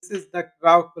is Dr.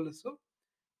 Rao Kulusu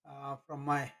from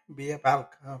my BA Pal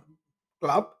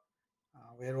Club.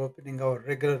 We're opening our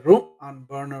regular room on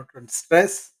burnout and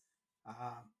stress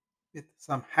uh, with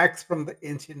some hacks from the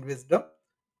ancient wisdom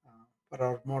for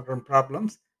our modern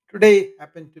problems. Today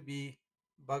happened to be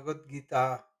Bhagavad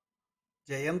Gita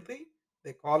jayanthi,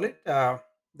 they call it.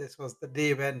 This was the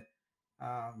day when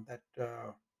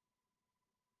that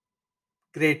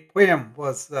great poem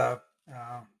was uh,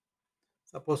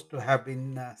 supposed to have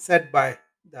been said by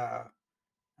the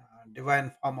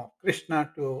divine form of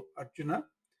Krishna to Arjuna.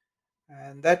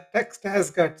 And that text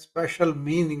has got special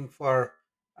meaning for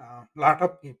a lot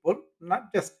of people,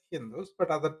 not just Hindus, but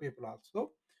other people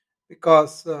also,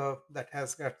 because that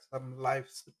has got some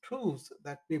life's truths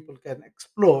that people can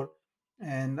explore.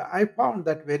 And I found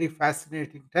that very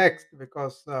fascinating text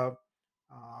because um,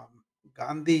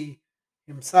 Gandhi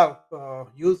himself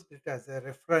used it as a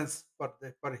reference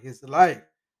for his life.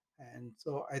 And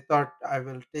so I thought I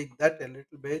will take that a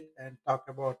little bit and talk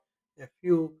about a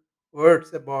few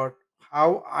words about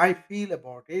how I feel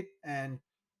about it and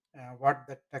what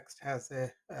the text has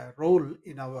a role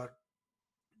in our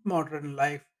modern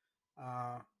life.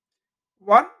 Uh,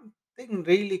 One thing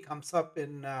really comes up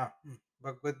in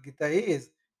Bhagavad Gita is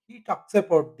he talks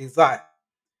about desire.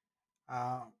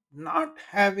 Not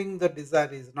having the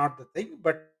desire is not the thing,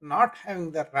 but not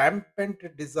having the rampant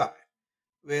desire,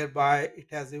 whereby it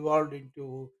has evolved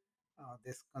into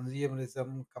this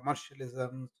consumerism,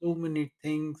 commercialism, so many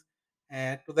things,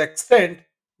 and to the extent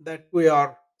that we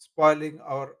are spoiling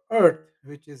our earth,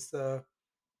 which is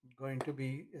going to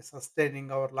be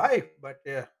sustaining our life. But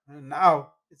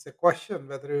now it's a question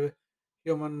whether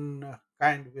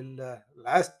humankind will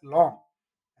last long.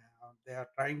 They are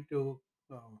trying to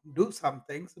do some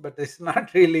things, but it's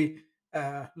not really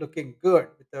looking good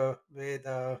with the way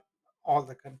the all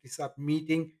the countries are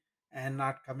meeting and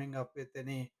not coming up with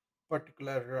any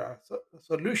particular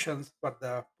solutions for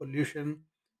the pollution,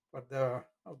 for the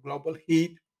global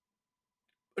heat,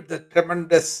 for the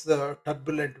tremendous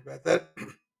turbulent weather.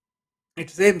 It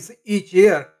seems each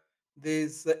year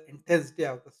this intensity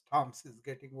of the storms is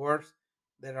getting worse.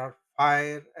 There are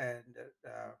fire and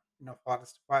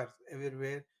forest fires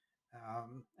everywhere,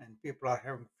 and people are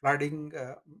having flooding,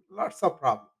 lots of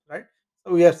problems, right?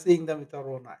 So we are seeing them with our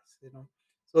own eyes,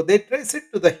 So they trace it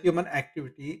to the human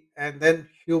activity and then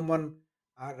human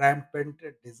rampant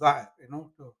desire,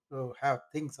 to have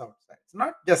things outside. It's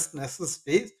not just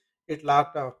necessities. It's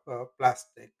lot of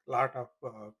plastic, lot of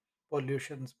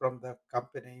pollutions from the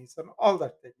companies and all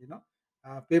that thing,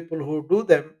 people who do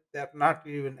them, they are not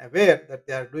even aware that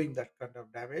they are doing that kind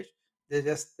of damage. They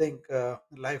just think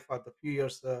life for the few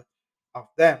years of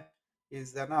them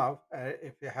is enough.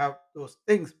 If you have those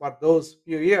things for those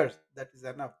few years, that is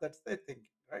enough. That's their thinking,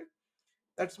 right?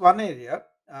 That's one area.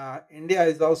 India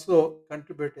is also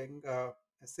contributing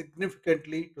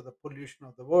significantly to the pollution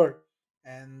of the world,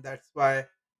 and that's why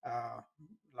a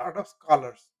lot of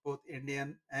scholars, both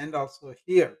Indian and also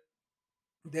here,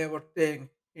 they were saying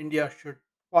India should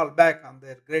fall back on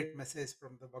their great message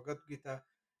from the Bhagavad Gita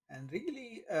and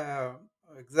really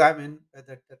examine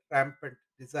whether the rampant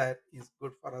desire is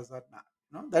good for us or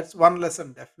not. That's one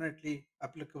lesson definitely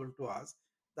applicable to us.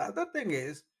 The other thing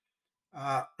is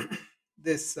uh,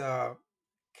 this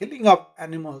killing of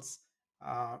animals.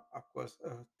 Of course,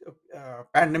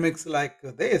 pandemics like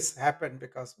this happen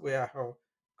because we have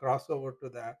crossed over to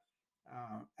the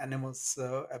animals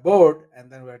abode,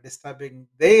 and then we're disturbing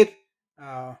their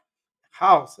uh,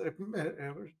 house,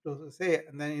 to say,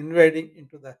 and then invading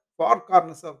into the far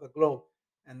corners of the globe,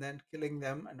 and then killing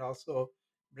them, and also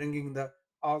bringing the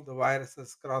all the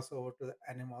viruses cross over to the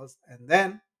animals, and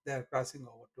then they are crossing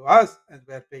over to us, and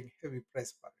we are paying heavy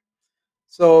price for it.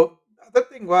 So the other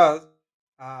thing was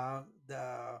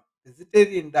the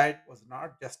vegetarian diet was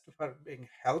not just for being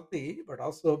healthy, but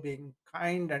also being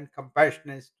kind and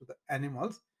compassionate to the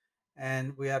animals.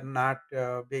 And we are not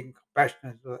being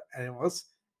compassionate to the animals,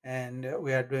 and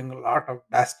we are doing a lot of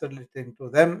dastardly thing to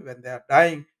them when they are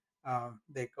dying.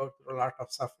 They go through a lot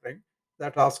of suffering.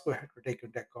 That also we have to take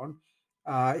into account.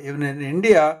 Even in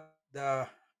India, the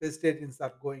vegetarians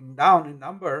are going down in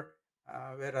number,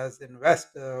 whereas in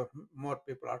West, more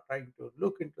people are trying to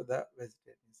look into the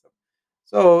vegetarianism.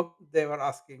 So they were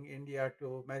asking India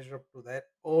to measure up to their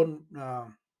own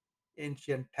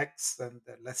ancient texts and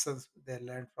the lessons they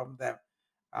learned from them.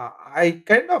 I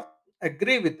kind of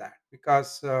agree with that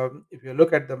because if you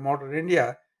look at the modern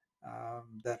India,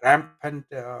 the rampant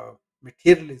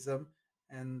materialism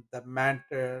and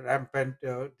the rampant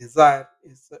desire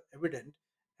is evident.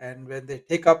 And when they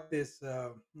take up this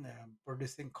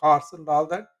producing cars and all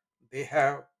that, they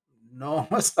have no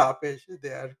stoppage. They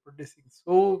are producing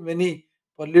so many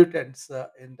pollutants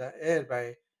in the air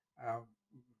by um,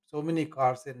 so many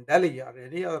cars in Delhi or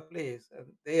any other place, and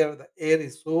there the air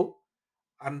is so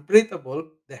unbreathable.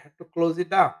 They had to close it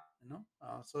down.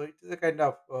 So it is a kind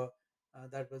of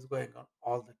that was going on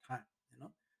all the time.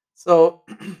 So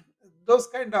those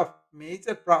kind of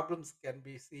major problems can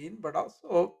be seen, but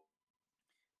also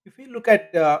if you look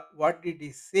at what did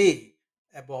he say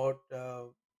about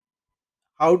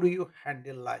how do you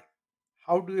handle life,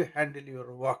 how do you handle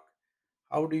your work,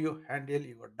 how do you handle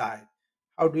your diet,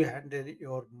 how do you handle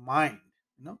your mind.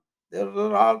 you know there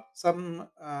are all some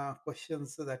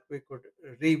questions that we could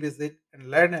revisit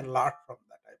and learn a lot from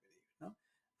that, I believe.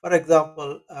 For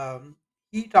example,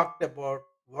 he talked about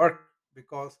work,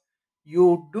 because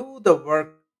you do the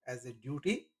work as a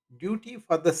duty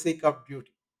for the sake of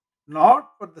duty, not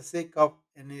for the sake of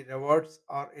any rewards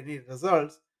or any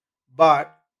results,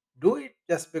 but do it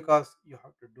just because you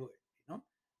have to do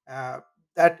it.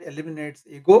 That eliminates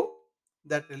ego,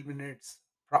 that eliminates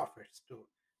profits too.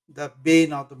 The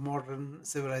bane of the modern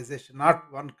civilization, not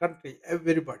one country,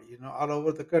 everybody, all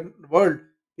over the world,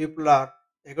 people are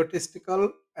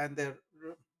egotistical, and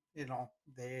you know,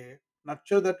 they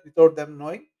nurture that without them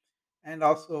knowing, and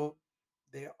also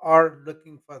they are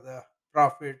looking for the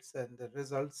profits and the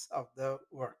results of the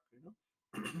work.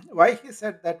 Why he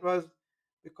said that was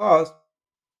because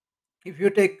if you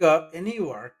take any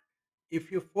work,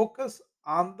 if you focus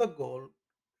on the goal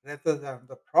rather than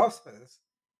the process,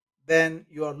 then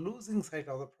you are losing sight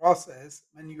of the process.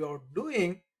 When you are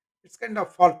doing, it's kind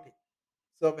of faulty.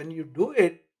 So when you do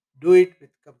it with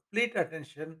complete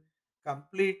attention,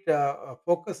 complete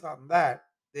focus on that.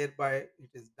 Thereby, it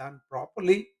is done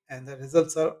properly, and the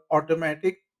results are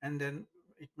automatic. And then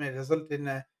it may result in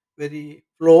a very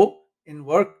flow in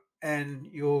work, and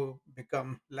you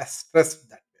become less stressed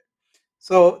that way.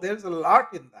 So there's a lot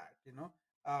in that,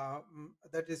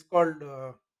 that is called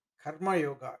karma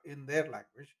yoga in their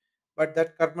language. But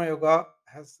that karma yoga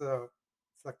has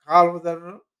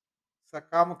sakala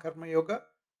Sakama Karma Yoga,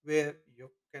 where you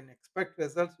can expect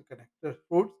results, you can expect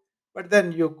fruits, but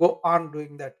then you go on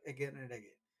doing that again and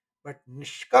again. But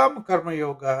Nishkam Karma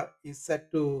Yoga is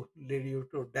said to lead you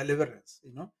to deliverance.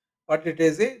 What it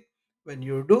is when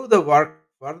you do the work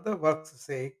for the work's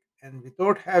sake and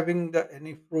without having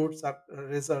any fruits or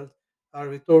results, or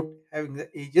without having the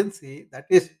agency, that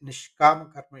is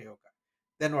Nishkam Karma Yoga.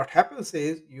 Then what happens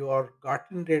is you are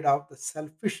gotten rid of the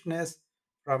selfishness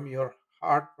from your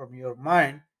heart, from your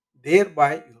mind.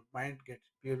 Thereby your mind gets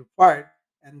purified,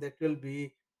 and that will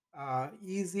be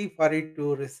easy for it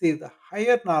to receive the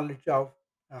higher knowledge of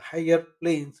higher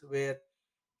planes, where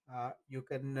you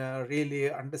can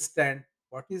really understand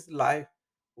what is life,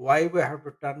 why we have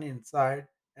to turn inside,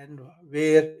 and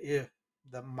where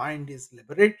the mind is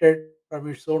liberated from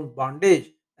its own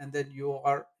bondage, and then you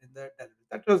are in the delivery.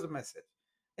 That was the message.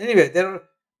 Anyway,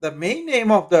 the main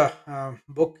aim of the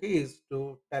book is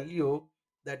to tell you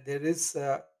that there is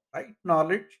right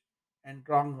knowledge and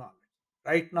wrong knowledge.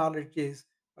 Right knowledge is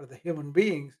for the human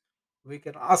beings. We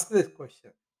can ask this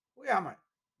question: who am I?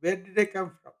 Where did I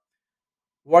come from?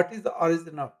 What is the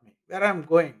origin of me? Where I'm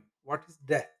going? What is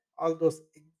death? All those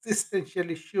existential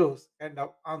issues kind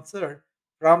of answered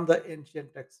from the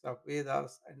ancient texts of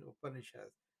Vedas and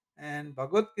Upanishads. And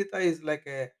Bhagavad Gita is like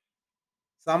a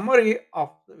summary of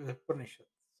the Upanishads.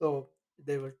 So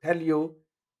they will tell you,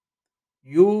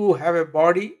 you have a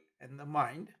body and the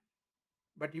mind,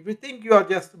 but if you think you are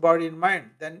just body and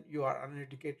mind, then you are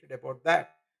uneducated about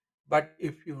that. But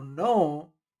if you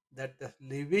know that the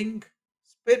living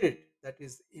spirit that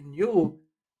is in you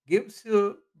gives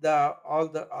you the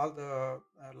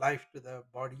life to the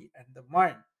body and the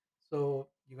mind, so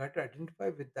you have to identify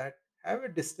with that. Have a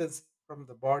distance from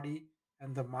the body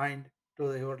and the mind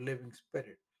to your living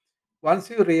spirit. Once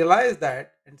you realize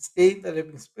that and stay in the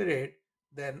living spirit,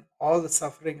 then all the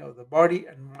suffering of the body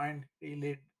and mind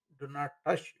really do not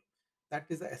touch you. That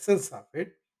is the essence of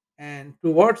it. And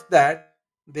towards that,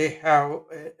 they have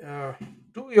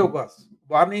two yogas.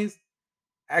 One is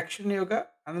action yoga,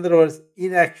 another was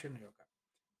inaction yoga.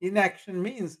 Inaction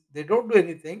means they don't do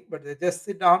anything, but they just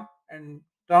sit down and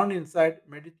turn inside,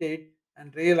 meditate,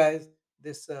 and realize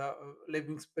this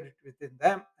living spirit within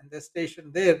them, and they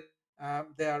station there.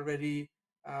 They are very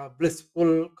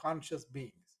blissful, conscious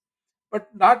beings.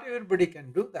 But not everybody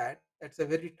can do that. That's a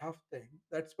very tough thing.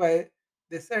 That's why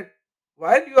they said,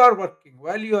 while you are working,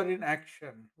 while you are in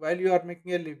action, while you are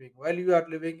making a living, while you are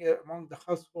living among the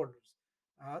householders,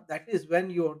 that is when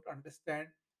you want to understand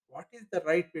what is the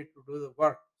right way to do the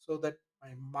work, so that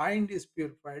my mind is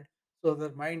purified, so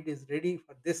the mind is ready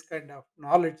for this kind of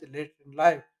knowledge later in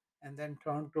life. and then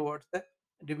turn towards the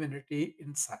divinity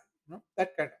inside.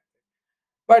 That kind of.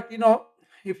 But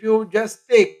if you just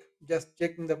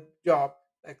taking the job,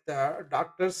 like the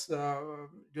doctors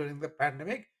during the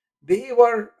pandemic, they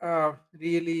were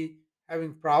really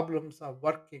having problems of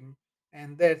working,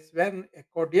 and that's when a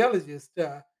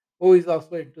cardiologist who is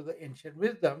also into the ancient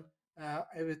wisdom,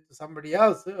 with somebody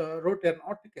else, wrote an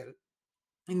article.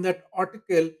 In that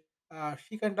article,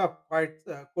 she kind of quite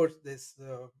quotes this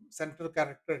central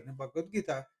character in Bhagavad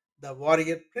Gita, the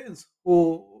warrior prince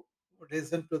who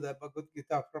listened to the Bhagavad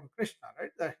Gita from Krishna,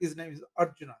 right? His name is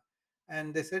Arjuna.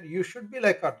 And they said, you should be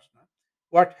like Arjuna.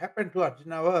 What happened to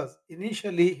Arjuna was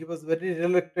initially he was very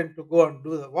reluctant to go and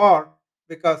do the war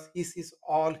because he sees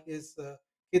all his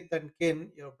kith and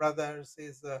kin, your brothers,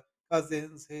 his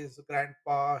cousins, his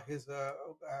grandpa, his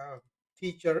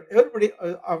teacher, everybody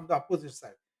on the opposite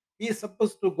side. He is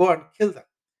supposed to go and kill them,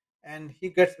 and he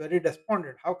gets very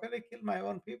despondent. How can I kill my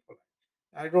own people?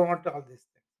 I don't want all these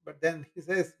things. But then he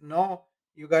says, no,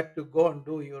 you got to go and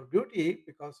do your duty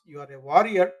because you are a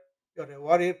warrior. You're a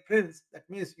warrior prince. That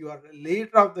means you are a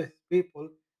leader of the people,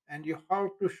 and you have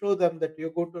to show them that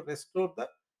you're going to restore the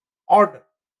order,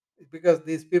 because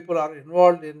these people are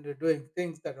involved in doing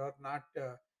things that are not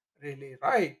really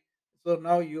right. So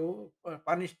now you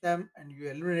punish them and you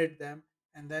eliminate them,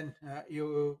 and then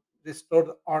you restore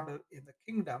the order in the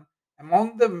kingdom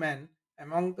among the men,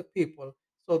 among the people,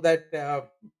 so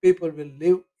that people will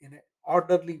live in an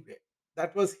orderly way.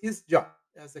 That was his job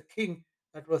as a king.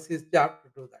 That was his job to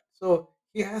do that. So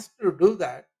he has to do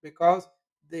that because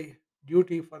the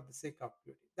duty for the sake of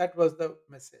duty. That was the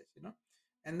message.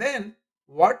 And then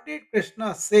what did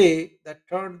Krishna say that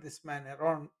turned this man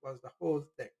around was the whole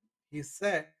thing. He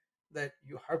said that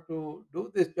you have to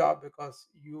do this job because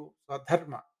you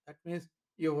swadharma. That means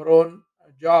your own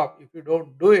job. If you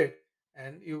don't do it,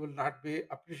 and you will not be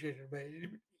appreciated by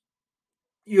anybody,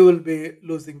 you will be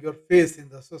losing your face in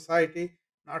the society.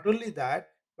 Not only that,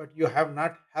 but you have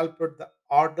not helped the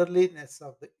orderliness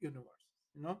of the universe.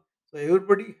 You know, so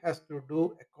everybody has to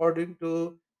do according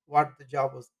to what the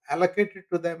job was allocated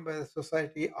to them by the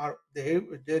society, or they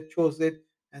chose it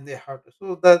and they have to.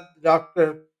 So the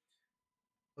doctor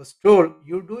was told,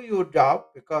 you do your job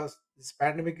because this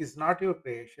pandemic is not your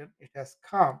creation. It has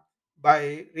come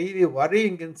by really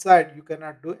worrying inside. You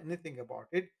cannot do anything about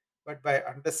it. But by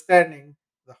understanding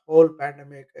the whole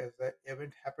pandemic as an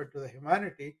event happened to the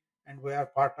humanity, and we are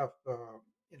part of,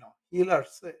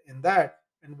 healers in that,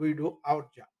 and we do our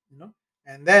job.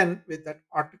 And then with that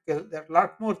article, there are a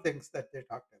lot more things that they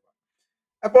talked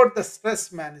about the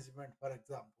stress management, for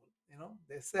example.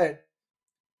 They said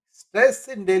stress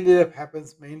in daily life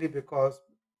happens mainly because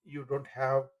you don't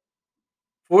have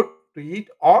food to eat,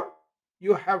 or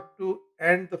you have to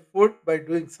earn the food by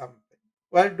doing something.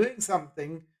 While doing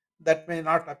something that may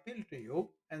not appeal to you,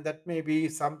 and that may be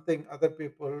something other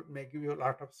people may give you a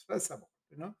lot of stress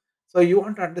about. So you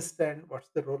want to understand what's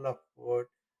the role of food,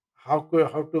 how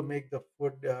to make the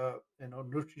food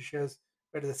nutritious,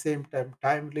 but at the same time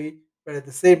timely, but at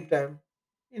the same time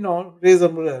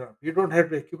reasonable enough. You don't have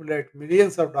to accumulate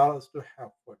millions of dollars to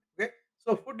have food. Okay,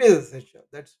 so food is essential.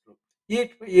 That's true.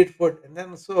 Eat food, and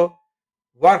then also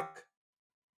work,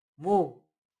 move.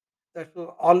 That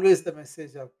was always the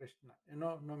message of Krishna.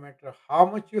 No matter how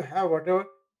much you have, whatever,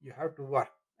 you have to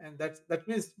work, and that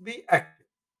means be active.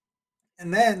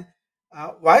 And then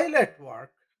while at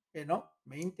work,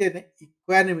 maintain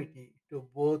equanimity to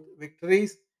both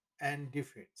victories and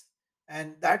defeats,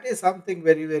 and that is something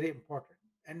very, very important.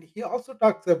 And he also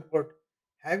talks about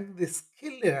having the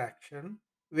skill in action,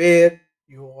 where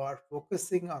you are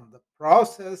focusing on the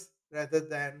process rather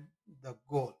than the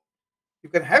goal. You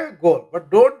can have a goal,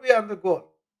 but don't be on the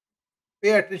goal.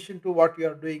 Pay attention to what you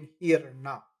are doing here and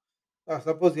now.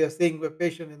 Suppose you are seeing a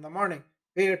patient in the morning,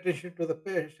 pay attention to the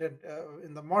patient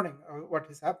in the morning, what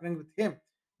is happening with him,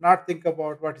 not think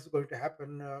about what is going to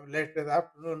happen later in the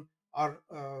afternoon, or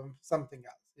something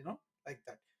else, like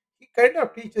that. He kind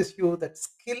of teaches you that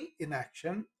skill in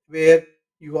action, where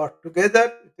you are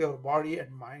together with your body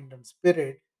and mind and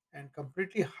spirit and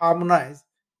completely harmonized,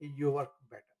 you work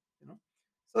better. You know,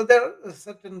 so there are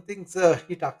certain things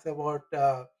he talks about.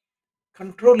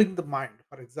 Controlling the mind,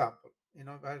 for example.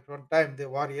 At one time the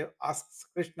warrior asks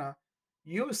Krishna,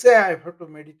 you say I have to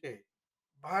meditate,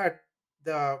 but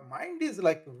the mind is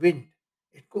like wind,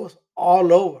 it goes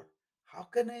all over. How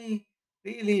can I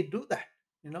really do that?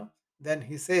 Then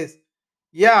he says,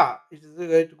 yeah,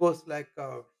 it goes like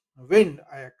wind,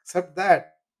 I accept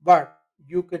that, but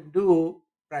you can do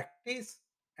practice,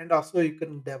 and also you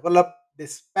can develop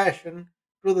this passion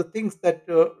to the things that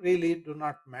really do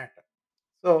not matter.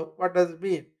 So what does it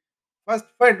mean? First,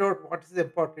 find out what is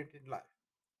important in life,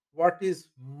 what is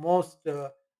most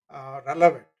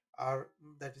relevant, or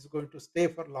that is going to stay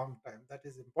for a long time, that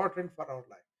is important for our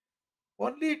life.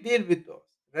 Only deal with those.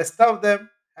 Rest of them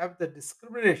have the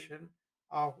discrimination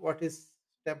of what is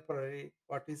temporary,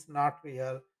 what is not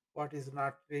real, what is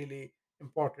not really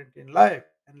important in life,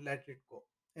 and let it go.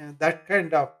 And that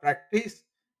kind of practice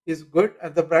is good.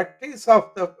 And the practice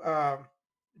of the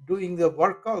doing the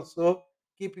work also,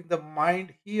 keeping the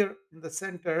mind here in the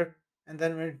center, and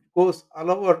then when it goes all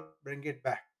over, bring it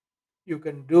back. You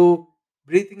can do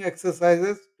breathing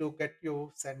exercises to get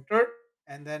you centered,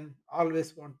 and then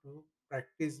always want to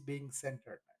practice being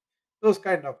centered. Those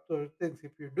kind of things,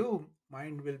 if you do,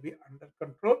 mind will be under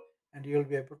control, and you'll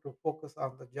be able to focus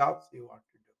on the jobs you want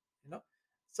to do. You know,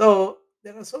 so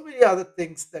there are so many other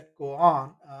things that go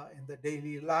on in the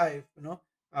daily life.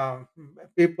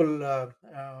 People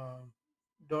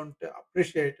don't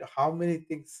appreciate how many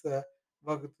things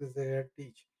Bhagavad Gita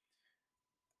teach.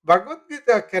 Bhagavad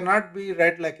Gita cannot be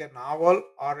read like a novel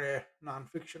or a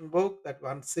non-fiction book that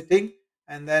one sitting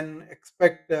and then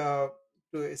expect to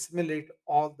assimilate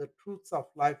all the truths of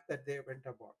life that they went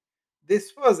about.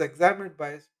 This was examined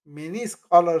by many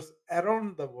scholars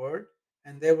around the world,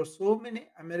 and there were so many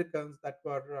Americans that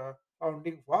were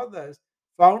founding fathers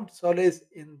found solace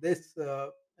in this uh,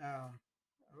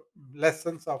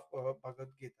 lessons of Bhagavad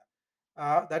Gita.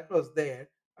 That was there.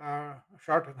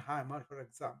 Schottenheimer, for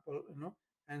example,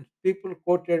 and people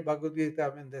quoted Bhagavad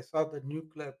Gita when they saw the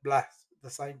nuclear blast, the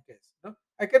scientists.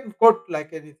 I can quote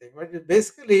like anything, but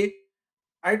basically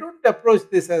I don't approach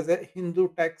this as a Hindu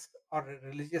text or a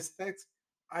religious text.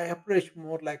 I approach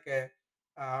more like a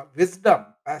wisdom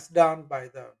passed down by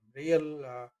the real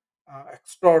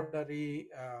extraordinary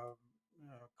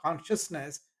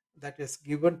consciousness that is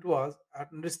given to us,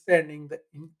 understanding the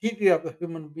interior of the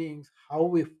human beings, how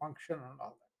we function, and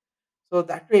all that. So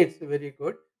that way it's very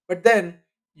good. But then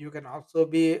you can also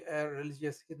be a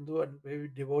religious Hindu and very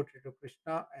devoted to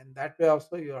Krishna, and that way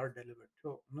also you are delivered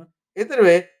too. Either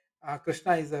way,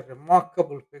 Krishna is a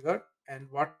remarkable figure, and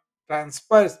what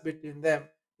transpires between them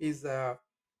is a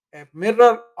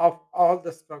mirror of all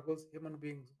the struggles human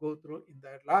beings go through in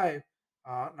their life,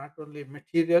 not only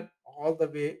material, all the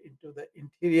way into the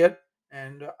interior,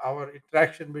 and our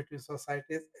interaction between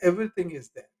societies, everything is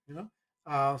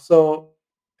there. So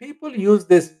people use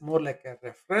this more like a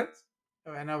reference.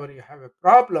 Whenever you have a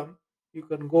problem, you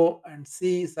can go and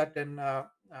see certain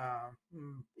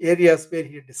areas where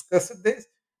he discussed this,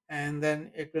 and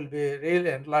then it will be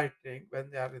really enlightening when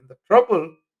they are in the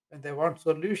trouble, when they want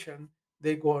solution.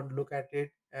 They go and look at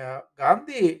it.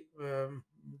 Gandhi,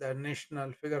 the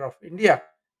national figure of India,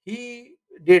 he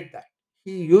did that.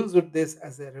 He used this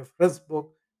as a reference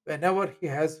book whenever he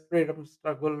has freedom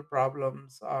struggle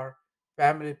problems or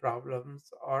family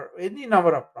problems or any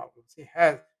number of problems he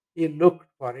has. He looked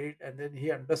for it, and then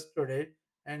he understood it,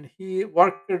 and he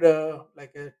worked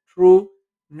like a true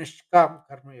nishkam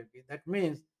karma yogi. That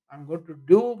means I'm going to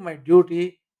do my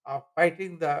duty of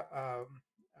fighting the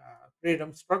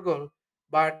freedom struggle,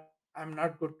 but I'm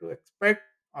not going to expect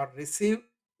or receive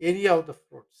any of the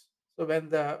fruits. So when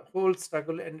the whole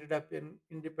struggle ended up in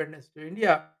independence to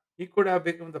India, he could have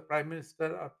become the prime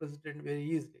minister or president very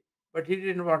easily, but he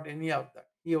didn't want any of that.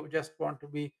 He would just want to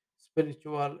be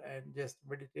spiritual and just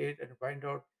meditate and find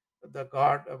out the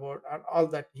God about and all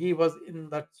that. He was in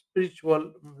that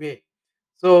spiritual way.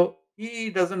 So he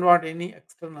doesn't want any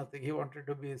external thing. He wanted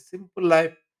to be a simple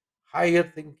life, higher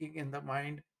thinking in the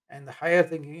mind, and the higher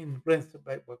thinking influenced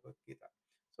by Bhagavad Gita.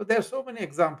 So there are so many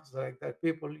examples like that.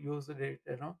 People use it.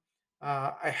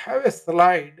 I have a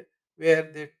slide where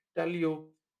they tell you,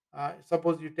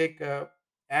 suppose you take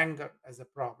anger as a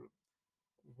problem.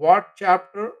 What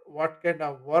chapter, what kind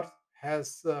of verse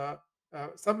has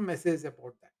some message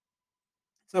about that?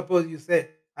 Suppose you say,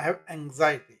 I have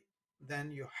anxiety,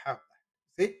 then you have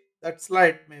that. See, that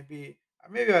slide maybe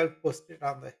I'll post it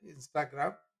on the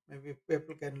Instagram. Maybe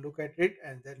people can look at it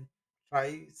and then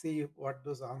try see what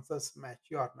those answers match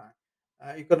you or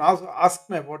not. You can also ask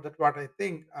me about that, what I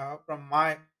think from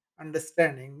my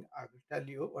understanding. I will tell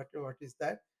you what is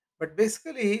that. But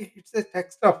basically, it's a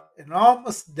text of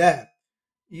enormous depth.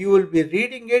 You will be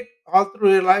reading it all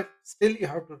through your life. Still, you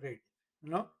have to read.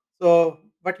 You know so,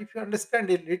 but if you understand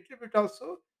a little bit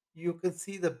also, you can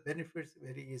see the benefits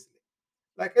very easily.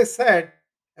 Like I said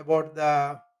about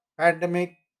the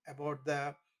pandemic, about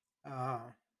uh,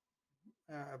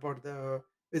 the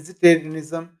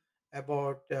vegetarianism,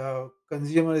 about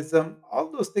consumerism,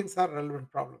 all those things are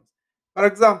relevant problems. For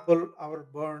example, our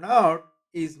burnout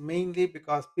is mainly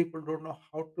because people don't know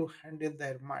how to handle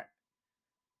their mind.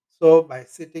 So by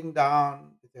sitting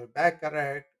down with your back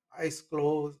correct, eyes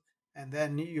closed, and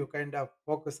then you kind of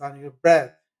focus on your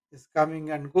breath is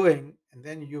coming and going, and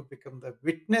then you become the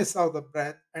witness of the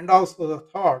breath and also the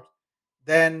thoughts,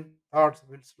 then thoughts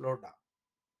will slow down.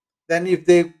 Then if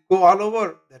they go all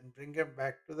over, then bring them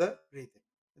back to the breathing.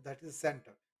 That is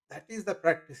center. That is the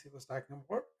practice he was talking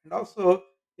about. And also,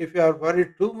 if you are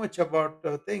worried too much about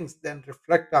things, then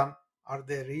reflect on, are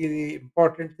they really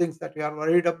important things that you are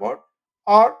worried about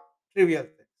or trivial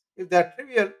things? If they are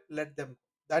trivial, let them go.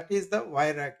 That is the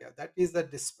vairagya. That is the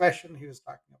dispassion he was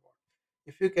talking about.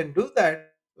 If you can do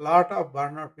that, lot of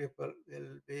burnout people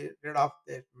will be rid of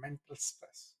their mental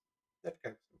stress. That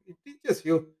kind of thing. It teaches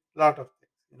you a lot of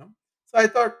things. So I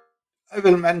thought I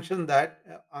will mention that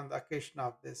on the occasion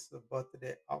of this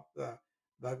birthday of the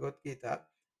Bhagavad Gita.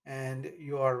 And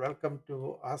you are welcome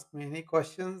to ask me any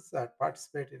questions or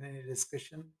participate in any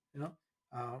discussion.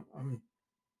 Um,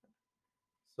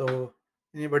 so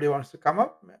anybody wants to come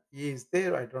up? He is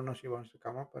there. I don't know if she wants to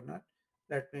come up or not.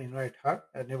 Let me invite her.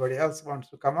 Anybody else wants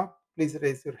to come up? Please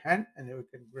raise your hand and we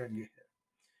can bring you here.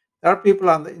 There are people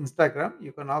on the Instagram.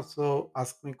 You can also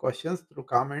ask me questions through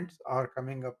comments or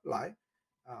coming up live.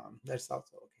 That's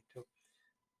also okay too.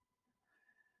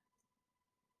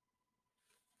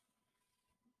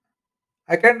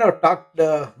 I kind of talked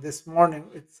this morning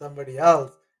with somebody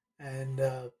else, and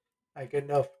I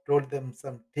kind of told them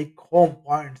some take home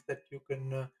points that you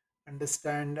can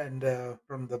understand and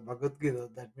from the Bhagavad Gita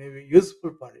that may be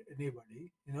useful for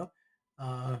anybody.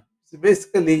 So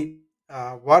basically,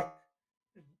 work,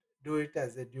 do it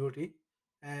as a duty,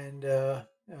 and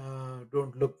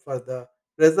don't look for the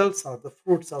results or the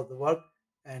fruits of the work,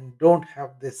 and don't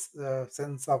have this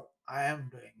sense of I am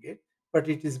doing it, but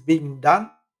it is being done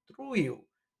through you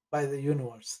by the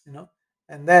universe.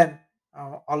 And then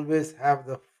always have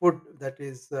the food that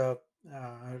is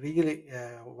really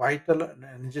vital and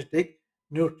energetic,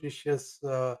 nutritious,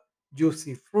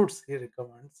 juicy fruits he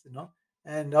recommends.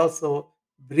 And also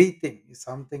breathing is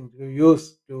something to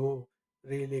use to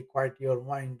really quiet your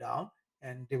mind down,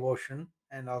 and devotion,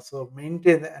 and also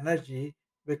maintain the energy,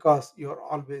 because you're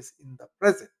always in the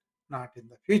present, not in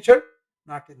the future,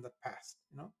 not in the past,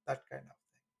 that kind of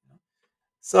thing.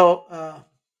 So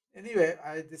anyway,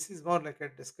 this is more like a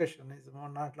discussion. It's more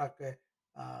not like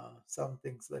some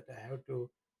things that I have to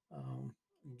um,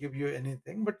 give you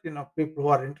anything. But people who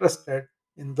are interested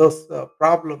in those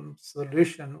problem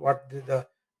solution, what did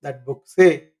that book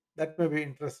say? That may be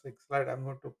interesting slide. I'm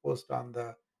going to post on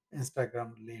the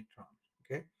Instagram later on.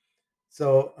 Okay.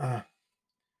 So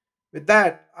with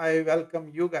that, I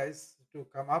welcome you guys to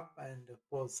come up and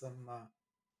post some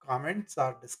comments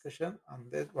or discussion on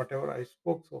this, whatever I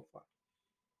spoke so far.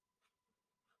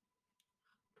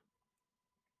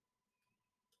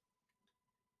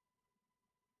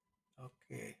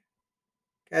 Okay.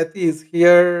 Kathy is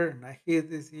here.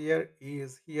 Nahid is here. He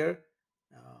is here.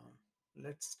 Um,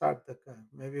 let's start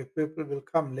maybe people will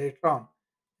come later on.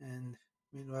 And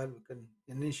meanwhile, we can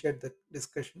initiate the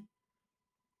discussion.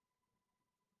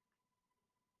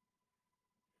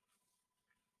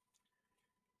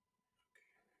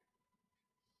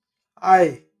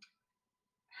 Hi.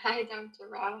 Hi, Dr.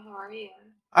 Rao. How are you?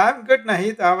 I'm good,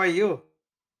 Nahid. How are you?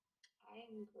 I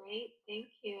am great. Thank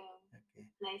you. Okay.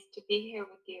 Nice to be here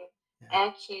with you. Yeah. I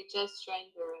actually just joined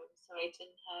the room, so I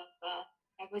didn't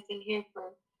I wasn't here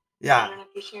I Yeah. don't know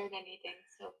if you shared anything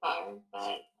so far,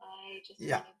 but I just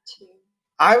Yeah. wanted to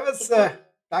I was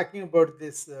support. talking about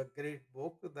this great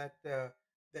book that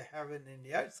they have in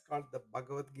India. It's called the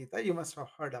Bhagavad Gita. You must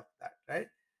have heard of that, right?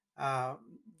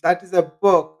 That is a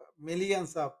book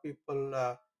millions of people,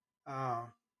 uh,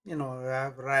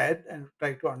 have read and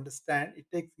try to understand. It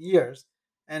takes years,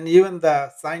 and even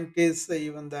the scientists,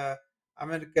 even the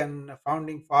American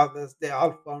founding fathers, they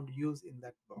all found use in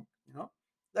that book.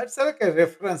 That's like a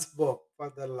reference book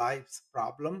for the life's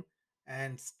problem,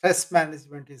 and stress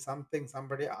management is something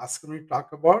somebody asked me to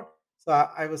talk about. So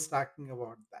I was talking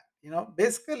about that.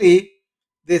 Basically,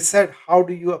 they said, how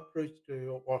do you approach to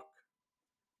your work?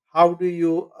 How do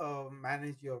you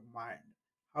manage your mind?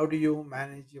 How do you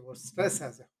manage your stress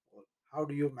as a whole? How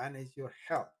do you manage your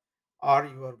health or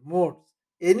your moods?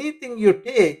 Anything you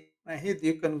take, Nahid,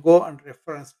 you can go and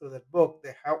reference to that book.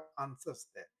 They have answers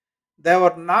there. They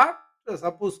were not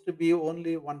supposed to be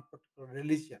only one particular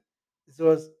religion. This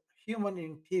was human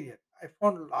interior. I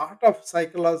found a lot of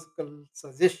psychological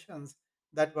suggestions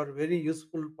that were very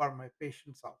useful for my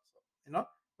patients also. You know,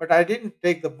 but I didn't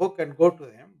take the book and go to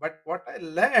them. But what I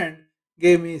learned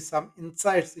gave me some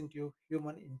insights into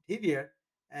human interior,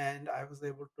 and I was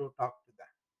able to talk to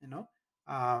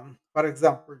them. For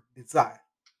example, desire.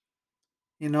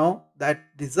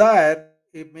 That desire,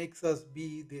 it makes us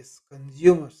be these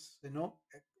consumers.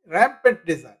 rampant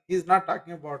desire. He's not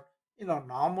talking about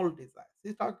normal desires.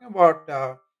 He's talking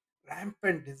about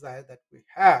rampant desire that we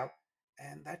have,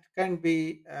 and that can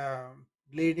be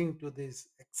leading to this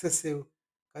excessive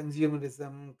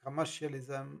consumerism,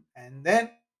 commercialism, and then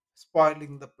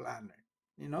spoiling the planet.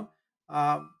 You know,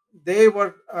 they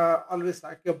were always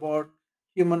talking about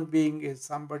human being is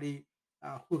somebody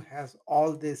who has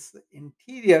all this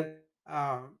interior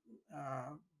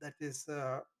that is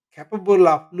capable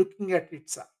of looking at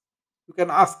itself. You can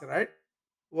ask, right?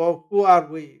 Well, who are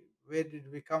we? Where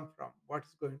did we come from? What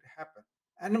is going to happen?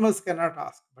 Animals cannot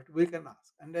ask, but we can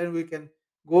ask. And then we can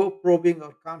go probing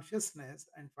our consciousness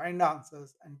and find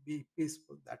answers and be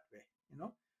peaceful that way, you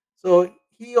know. So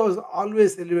he was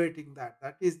always elevating that.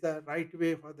 That is the right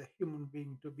way for the human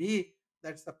being to be.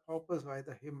 That's the purpose why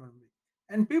the human being.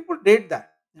 And people did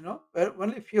that, Well,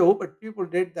 only few, but people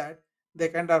did that. They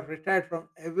kind of retired from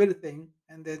everything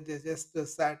and then they just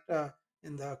sat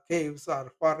in the caves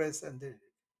or forests and they,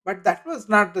 but that was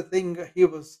not the thing it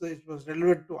was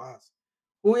relevant to us.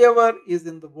 Whoever is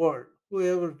in the world,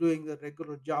 whoever doing the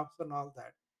regular jobs and all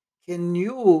that, can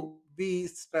you be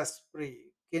stress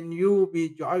free? Can you be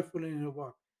joyful in your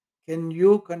work? Can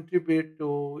you contribute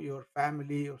to your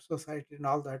family or society and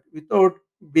all that without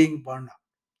being burned out?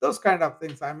 Those kind of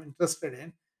things I'm interested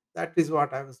in. That is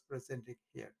what I was presenting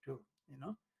here too, you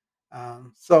know.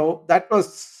 So that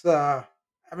was, I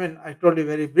mean, I told you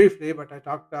very briefly, but I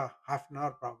talked half an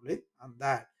hour probably on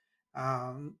that.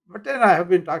 But then I have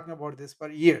been talking about this for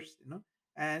years,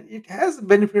 and it has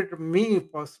benefited me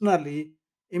personally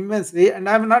immensely. And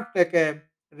I'm not like a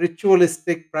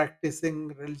ritualistic practicing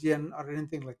religion or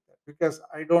anything like that because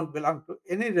I don't belong to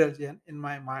any religion in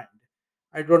my mind.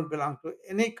 I don't belong to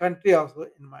any country also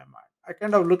in my mind. I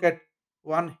kind of look at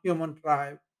one human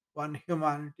tribe, one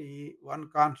humanity, one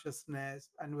consciousness,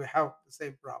 and we have the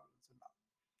same problems.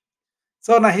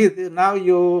 So Nahid, now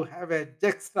you have a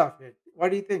juxta of it.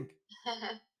 What do you think?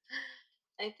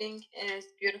 I think it is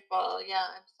beautiful. Yeah,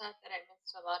 I'm sad that I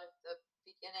missed a lot of the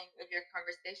beginning of your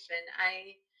conversation.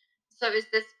 I So is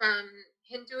this from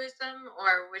Hinduism,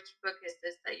 or which book is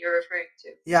this that you're referring to?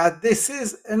 Yeah, this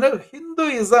is,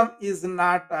 Hinduism is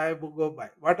not I go by.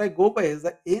 What I go by is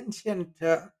the ancient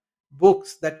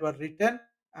books that were written,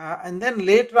 and then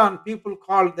later on people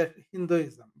called that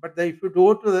Hinduism. But if you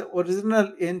go to the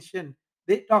original ancient,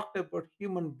 they talked about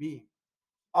human being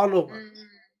all over. Mm,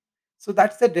 So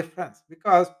that's the difference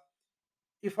because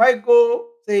if I go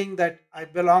saying that I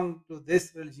belong to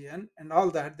this religion and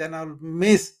all that, then I'll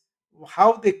miss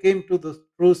how they came to the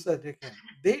truths that they came.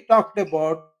 They talked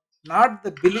about not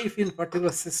the belief in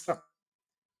particular system,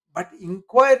 but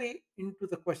inquiry into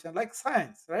the question, like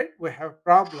science, right? We have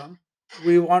problem,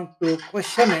 we want to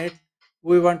question it,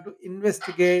 we want to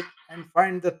investigate and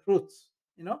find the truths,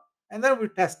 and then we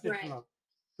test it and right, all.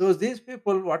 So these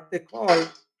people, what they call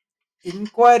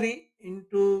inquiry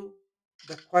into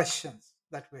the questions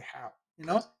that we have,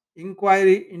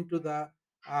 inquiry into the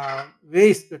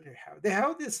ways that we have. They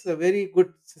have this very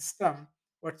good system,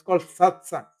 what's called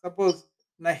satsang. Suppose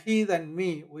Nahid and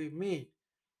me, we meet,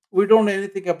 we don't know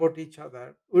anything about each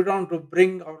other. We don't want to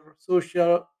bring our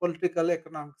social, political,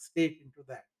 economic state into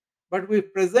that. But we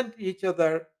present each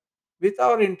other with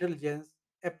our intelligence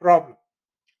a problem.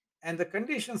 And the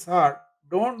conditions are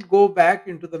don't go back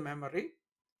into the memory,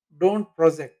 don't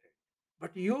project it,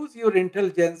 but use your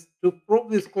intelligence to probe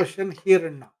this question here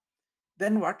and now.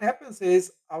 Then what happens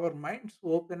is our minds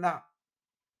open up.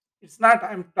 It's not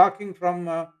I'm talking from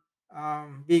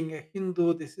being a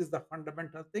Hindu, this is the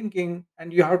fundamental thinking,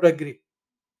 and you have to agree.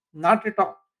 Not at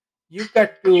all. You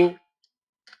got to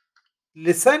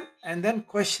listen and then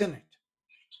question it.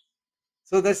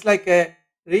 So that's like a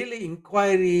really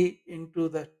inquiry into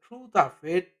the truth of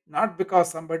it, not because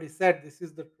somebody said this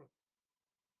is the truth.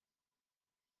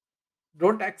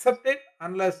 Don't accept it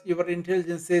unless your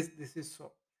intelligence says this is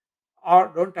so.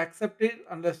 Or don't accept it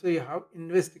unless you have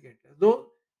investigated. Though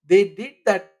they did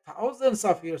that thousands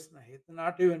of years, Nahid,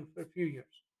 not even a few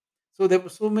years. So there were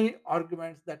so many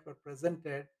arguments that were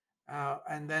presented,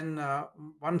 and then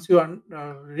once you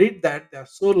read that, they are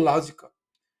so logical.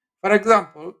 For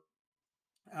example,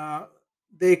 uh,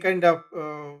 they kind of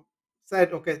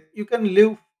said, okay, you can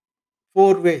live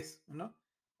four ways.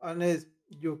 One is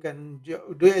you can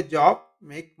do a job,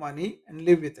 make money, and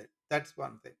live with it. That's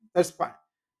one thing. That's fine.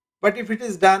 But if it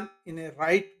is done in a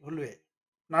rightful way,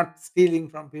 not stealing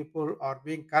from people or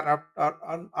being corrupt or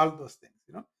all those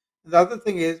things. The other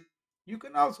thing is you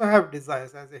can also have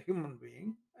desires as a human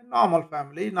being, a normal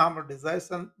family, normal desires,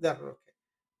 and they're okay.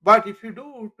 But if you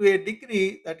do to a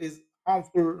degree that is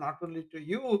harmful not only to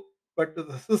you but to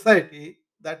the society,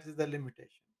 that is the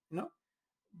limitation. You know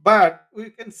But we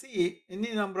can see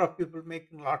any number of people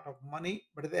making a lot of money,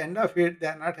 but at the end of it, they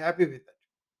are not happy with it.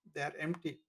 They are empty.